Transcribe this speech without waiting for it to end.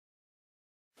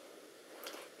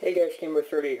Hey guys, Gamer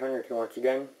 3800 here once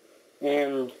again,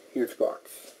 and huge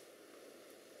box.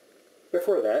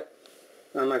 Before that,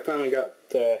 I finally got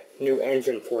the new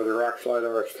engine for the Rock Slide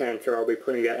RX-10, so I'll be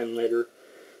putting that in later.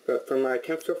 But from my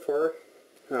attempt so far,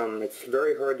 it's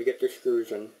very hard to get the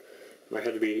screws in. I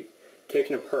had to be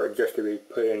taken apart just to be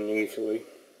put in easily.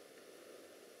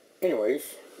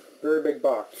 Anyways, very big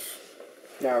box.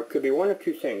 Now, it could be one of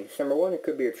two things. Number one, it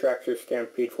could be a Traxxas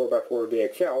Stampede 4x4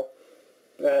 VXL.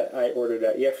 I ordered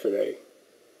that yesterday.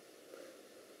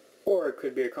 Or it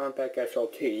could be a Compaq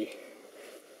SLT.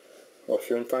 We'll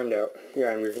soon find out.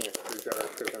 Yeah, I'm using a screwdriver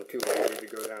because I'm too lazy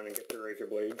to go down and get the razor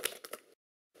blade.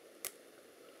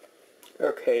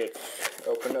 Okay, it's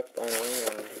opened up finally,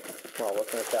 and well,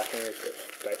 what's going to happen is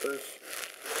just diapers.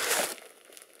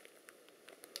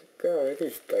 God, it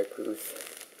is diapers.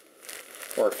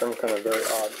 Or some kind of very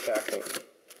odd packing.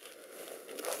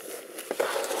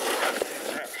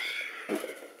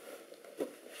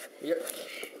 Yep,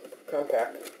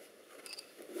 Compaq.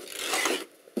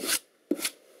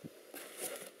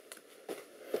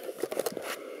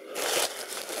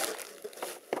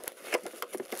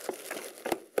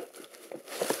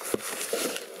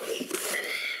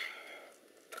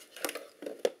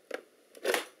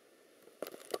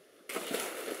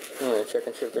 I'm going to check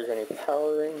and see if there's any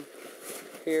powering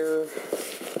here.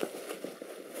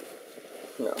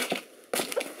 No.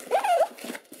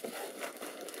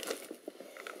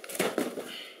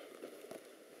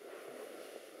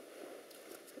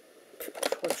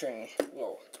 Switching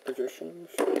low positions.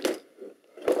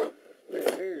 This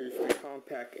is the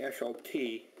Compaq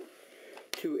SLT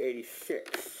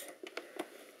 286.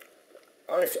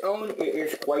 On its own, it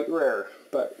is quite rare,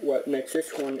 but what makes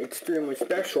this one extremely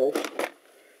special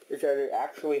is that it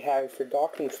actually has a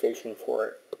docking station for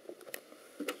it.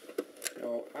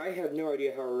 Now, I have no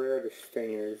idea how rare this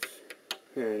thing is,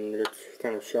 and it's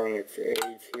kind of showing its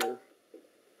age here.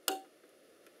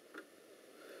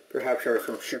 Perhaps there was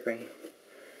some shipping.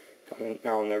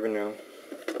 I'll never know.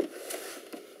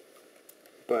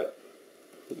 But,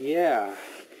 yeah,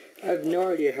 I have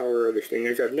no idea how rare this thing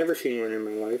is. I've never seen one in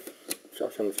my life. Saw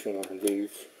someone seen one of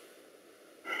these.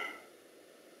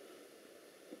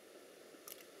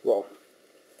 Well,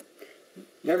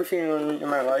 never seen one in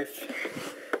my life.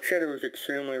 Said it was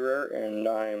extremely rare, and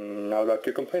I'm not about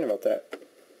to complain about that.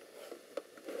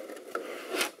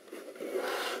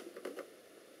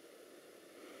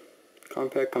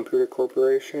 Compaq Computer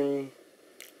Corporation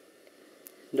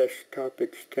Desktop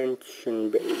Extension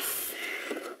Base.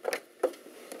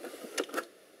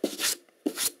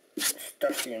 It's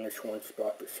dusty in this one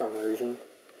spot for some reason.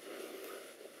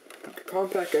 The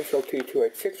Compaq SLT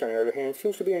 286, on the other hand,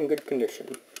 seems to be in good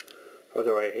condition.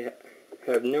 Although I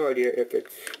have no idea if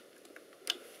it's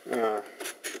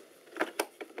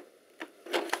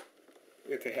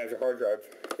if it has a hard drive.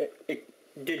 It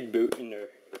did boot in the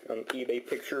eBay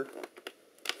picture.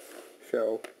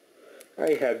 So,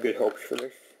 I have good hopes for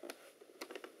this.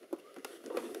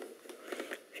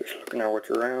 Just looking at what's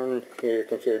around. Here you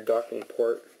can see the docking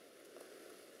port.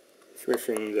 It's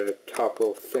missing the top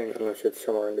little thing, unless it's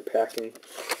somewhere in the packing.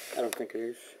 I don't think it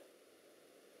is.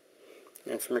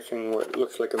 And it's missing what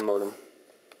looks like a modem.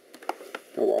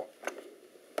 Oh well.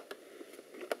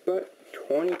 But,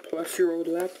 20-plus-year-old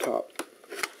laptop.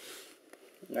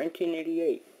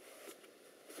 1988.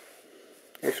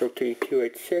 SLT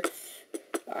 286.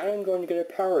 I'm going to get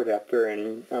a power adapter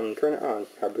and turn it on.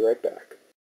 I'll be right back.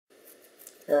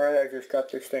 Alright, I just got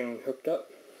this thing hooked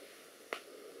up.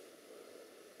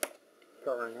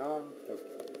 Powering on the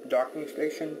docking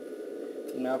station.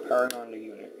 Now powering on the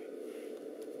unit.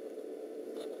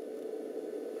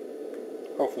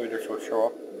 Hopefully this will show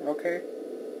up okay.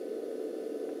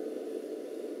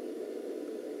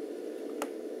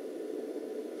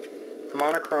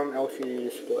 Monochrome LCD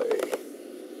display.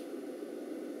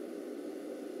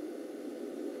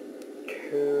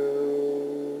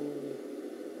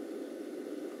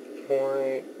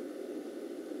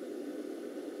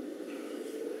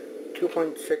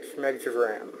 2.6 megs of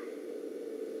RAM.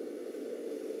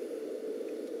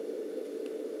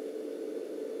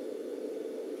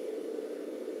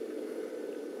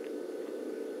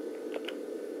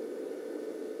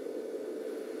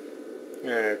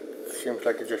 And it seems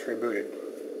like it just rebooted.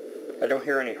 I don't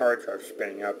hear any hard drive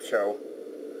spinning up, so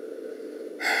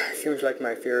seems like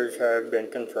my fears have been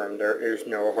confirmed. There is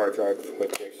no hard drive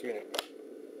with this unit.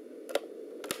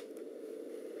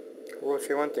 I will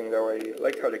say one thing though, I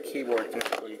like how the keyboards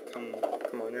actually come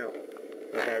on out.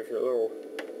 It has a little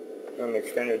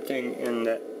extended thing, and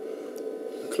that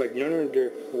looks like none of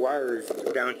the wires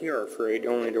down here are frayed,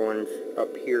 only the ones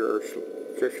up here are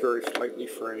just very slightly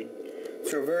frayed.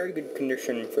 So very good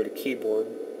condition for the keyboard.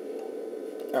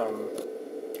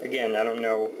 Again, I don't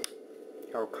know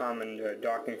how common the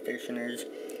docking station is.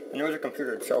 I know the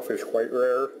computer itself is quite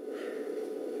rare.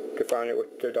 To find it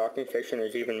with the docking station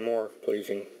is even more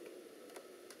pleasing.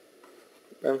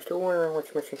 I'm still wondering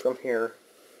what's missing from here.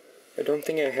 I don't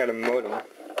think it had a modem.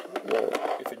 Well,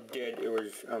 if it did, it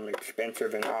was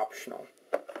expensive and optional.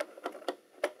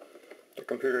 The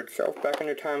computer itself back in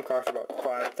the time cost about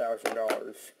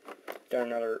 $5,000.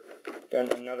 Then another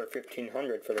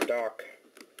 $1,500 for the dock.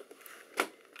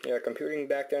 Yeah, computing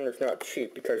back then was not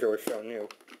cheap because it was so new.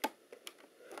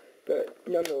 But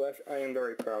nonetheless, I am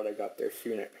very proud I got this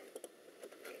unit.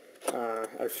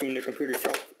 I've seen the computer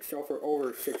sell for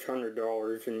over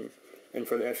 $600, and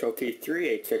for the SLT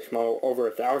 386 model,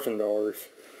 over $1,000.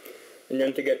 And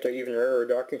then to get the even rarer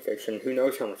docking station, who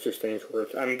knows how much this thing's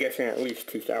worth. I'm guessing at least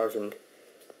 $2,000.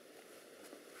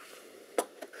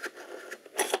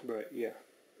 But yeah.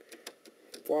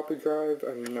 Floppy drive,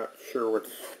 I'm not sure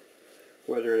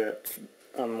whether that's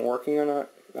working or not.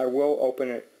 I will open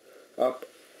it up,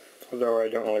 although I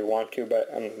don't really want to, but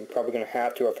I'm probably going to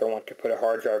have to if I want to put a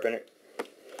hard drive in it.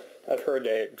 I've heard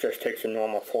that it just takes a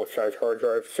normal full-size hard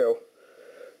drive, so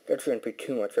that shouldn't be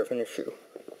too much of an issue.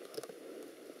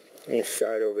 On the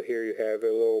side over here you have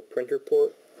a little printer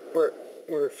port,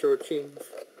 or so it seems.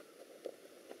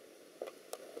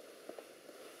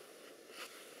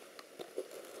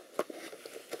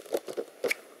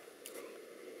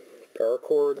 Power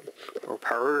cord, or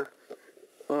power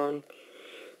on,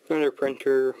 another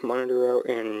printer, monitor out,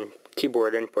 and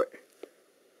keyboard input.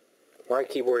 Why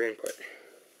keyboard input?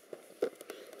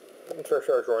 At first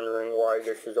I was wondering why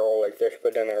this is all like this,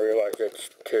 but then I realized it's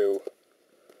to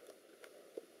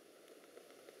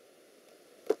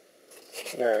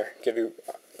give you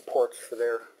ports for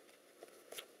there.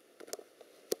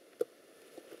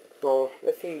 Well,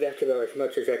 I think that's about as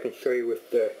much as I can show you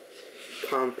with the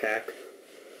Compaq.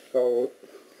 I'll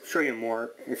show you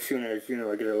more as soon as,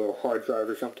 I get a little hard drive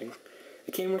or something.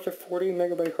 It came with a 40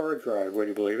 megabyte hard drive, would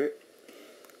you believe it?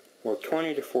 Well,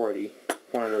 20 to 40,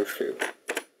 one of those two.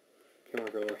 Came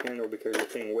with a little handle because the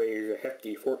thing weighs a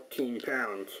hefty 14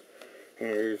 pounds, and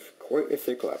it is quite a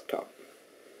thick laptop.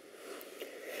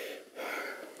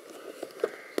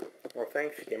 Well,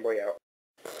 thanks, Game Boy out.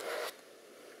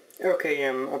 Okay,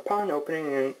 upon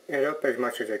opening it up as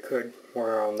much as I could,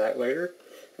 more on that later,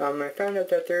 I found out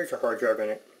that there's a hard drive in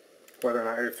it. Whether or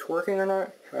not it's working or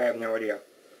not, I have no idea.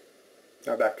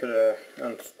 Now back to the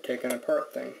taking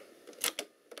apart thing.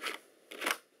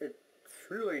 It's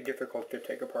really difficult to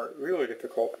take apart, really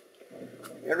difficult.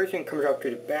 Everything comes out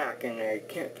to the back and I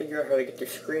can't figure out how to get the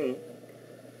screen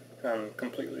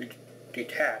completely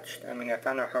detached. I mean, I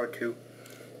found out how to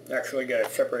actually get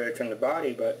it separated from the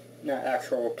body, but not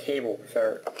actual cables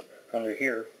are under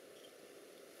here.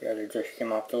 Yeah, they just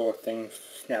came off, the little things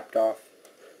snapped off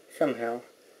somehow.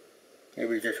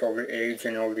 Maybe just over age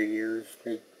and over the years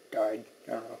they died.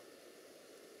 I don't know.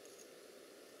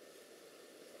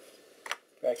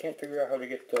 But I can't figure out how to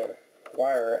get the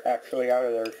wire actually out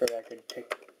of there so that I could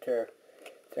take the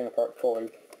thing apart fully.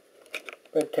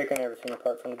 But taking everything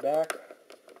apart from the back,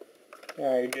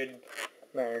 yeah, I did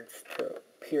manage to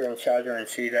peer inside there and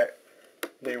see that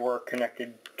they were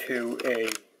connected to a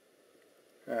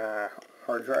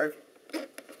hard drive.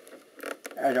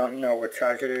 I don't know what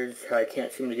size it is. I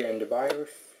can't seem to get into BIOS.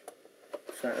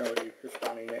 It's not really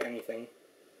responding to anything.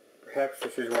 Perhaps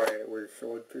this is why it was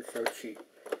sold for so cheap.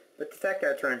 But the fact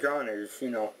that it turns on is,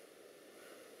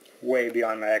 way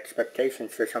beyond my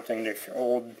expectations for something this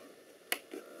old.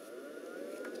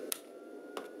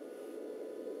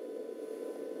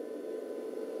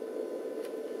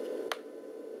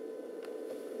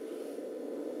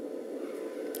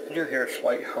 I do hear a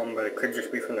slight hum, but it could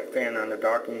just be from the fan on the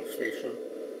docking station.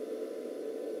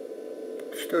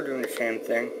 Still doing the same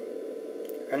thing.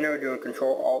 I know doing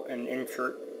Control Alt and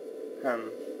Insert.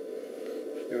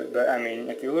 But I mean,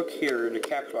 if you look here, the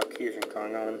caps lock key isn't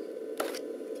going on.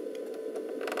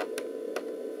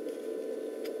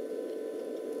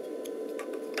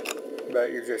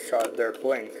 But you just saw their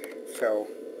blink. So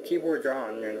keyboard's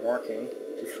on and working,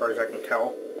 as far as I can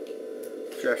tell.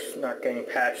 Just not getting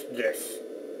past this.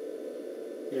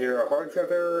 Either a hard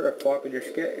drive error, a floppy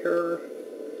disk error.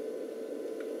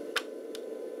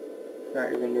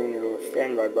 Not even doing the little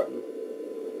standby button.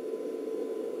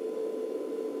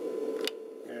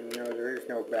 And no, there is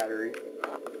no battery.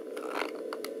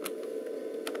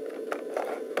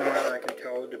 From what I can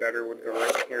tell, the battery would go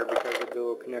right here because of the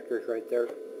little connectors right there.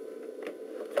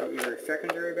 So either a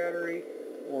secondary battery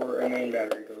or a main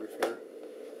battery goes here.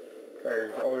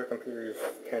 Because older computers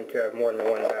tend to have more than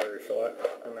one battery slot,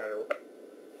 no matter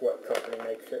what company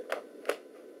makes it.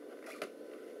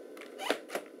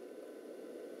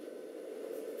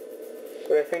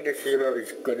 I think this is about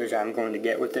as good as I'm going to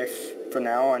get with this for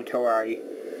now until I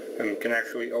can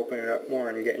actually open it up more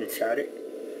and get inside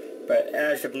it. But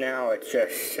as of now, it's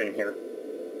just sitting here.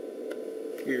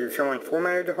 Either someone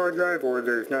formatted the hard drive, or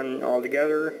there's none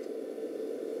altogether,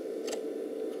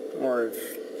 or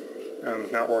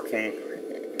it's not working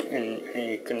in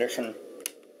any condition.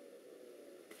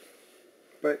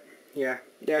 But yeah,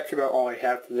 that's about all I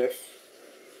have for this.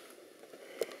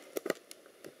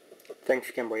 Thanks,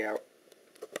 Kimberly out.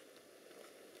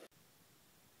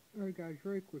 Alright guys,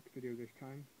 very quick video this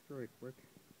time. Very quick.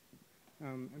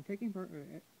 I'm taking part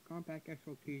Compaq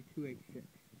SLT 286.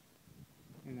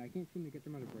 And I can't seem to get the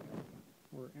motherboard out.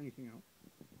 Or anything out.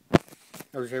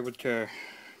 I was able to,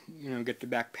 get the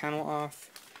back panel off.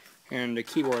 And the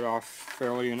keyboard off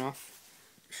fairly enough.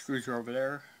 The screws are over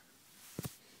there.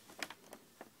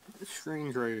 The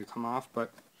screen's ready to come off,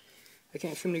 but I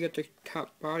can't seem to get the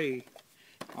top body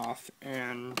off.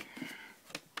 And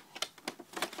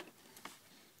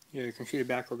yeah, you can see the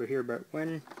back over here, but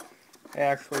when I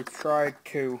actually tried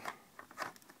to,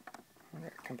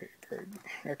 that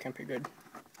can't be good.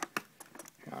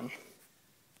 Hang on.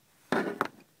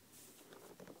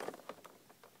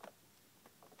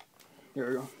 There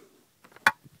we go.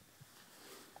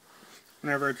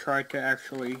 Whenever I try to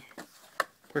actually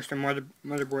push the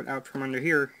motherboard out from under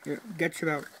here, it gets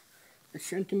about a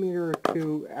centimeter or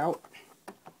two out.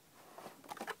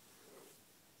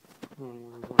 Hold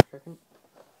on 1 second.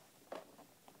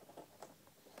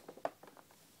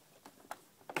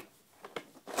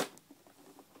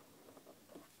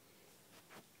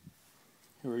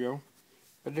 Here we go.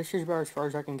 But this is about as far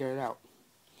as I can get it out.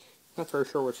 Not very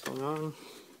sure what's going on.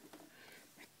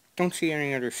 Don't see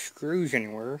any other screws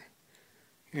anywhere.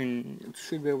 And it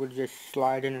should be able to just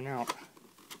slide in and out.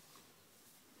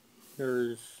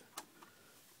 There's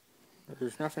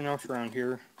nothing else around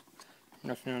here.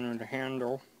 Nothing under the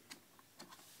handle.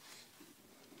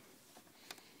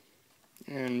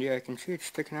 And yeah, I can see it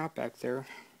sticking out back there.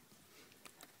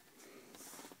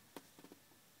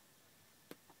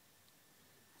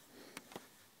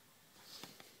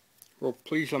 Well,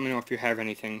 please let me know if you have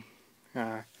anything,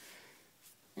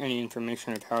 any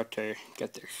information of how to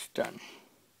get this done.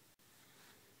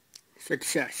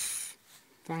 Success.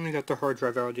 Finally got the hard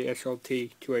drive out of the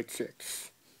SLT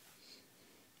 286.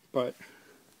 But,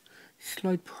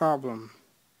 slight problem.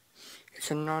 It's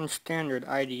a non-standard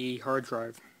IDE hard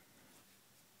drive.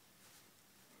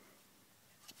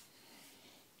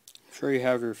 So you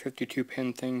have your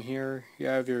 52-pin thing here. You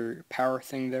have your power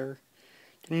thing there.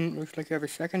 Then it looks like you have a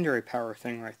secondary power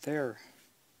thing right there.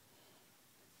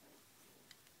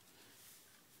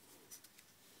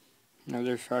 Now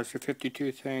there's the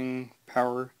 52 thing,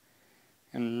 power,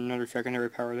 and another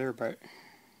secondary power there, but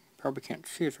probably can't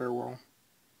see it very well.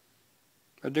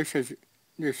 But this is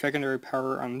the secondary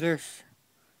power on this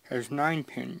has 9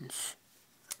 pins.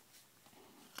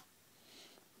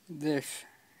 This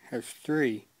has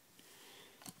 3.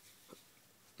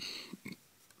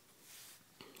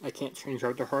 I can't change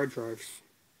out the hard drives.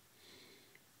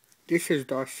 This is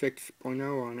DOS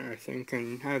 6.0 on it, I think,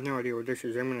 and I have no idea what this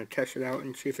is. I'm going to test it out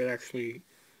and see if it actually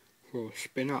will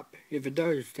spin up. If it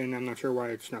does, then I'm not sure why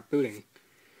it's not booting.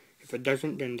 If it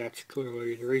doesn't, then that's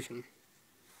clearly the reason.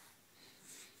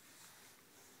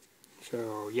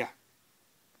 So, yeah.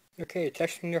 Okay,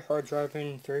 testing the hard drive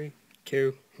in 3,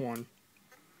 2, 1.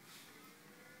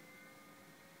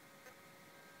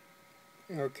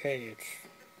 Okay, it's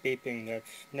beeping.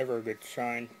 That's never a good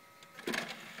sign.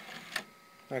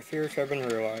 My fears have been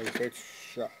realized. It's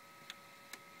shut.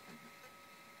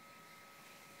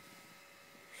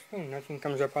 Still nothing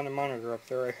comes up on the monitor up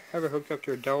there. I have it hooked up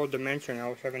to a Dell Dimension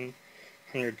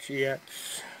L700GX.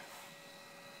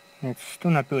 And it's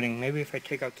still not booting. Maybe if I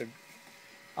take out the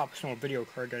optional video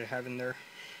card that I have in there.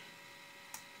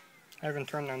 I haven't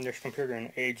turned on this computer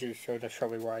in ages, so that's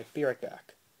probably why. Be right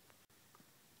back.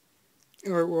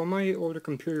 Alright, well, my older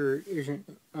computer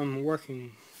isn't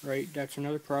working right. That's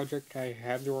another project I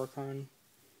have to work on.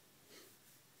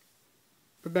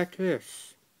 But back to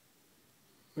this.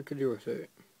 What to do with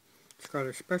it? It's got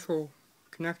a special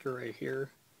connector right here.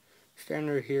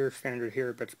 Standard here,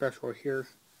 but special here.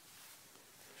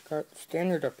 It's got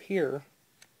standard up here.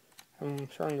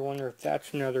 I'm starting to wonder if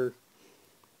that's another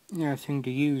thing to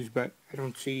use, but I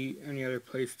don't see any other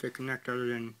place to connect other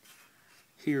than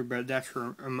here, but that's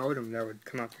for a modem that would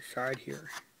come out the side here.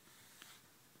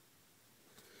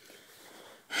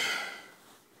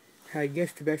 I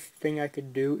guess the best thing I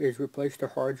could do is replace the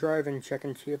hard drive and check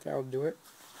and see if that'll do it.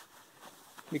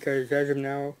 Because as of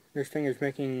now, this thing is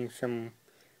making some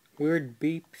weird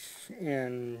beeps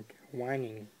and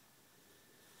whining.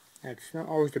 That's not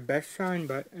always the best sign,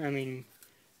 but I mean,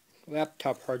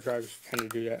 laptop hard drives tend to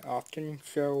do that often,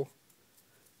 so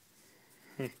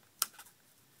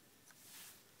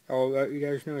I'll let you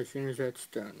guys know as soon as that's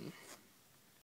done.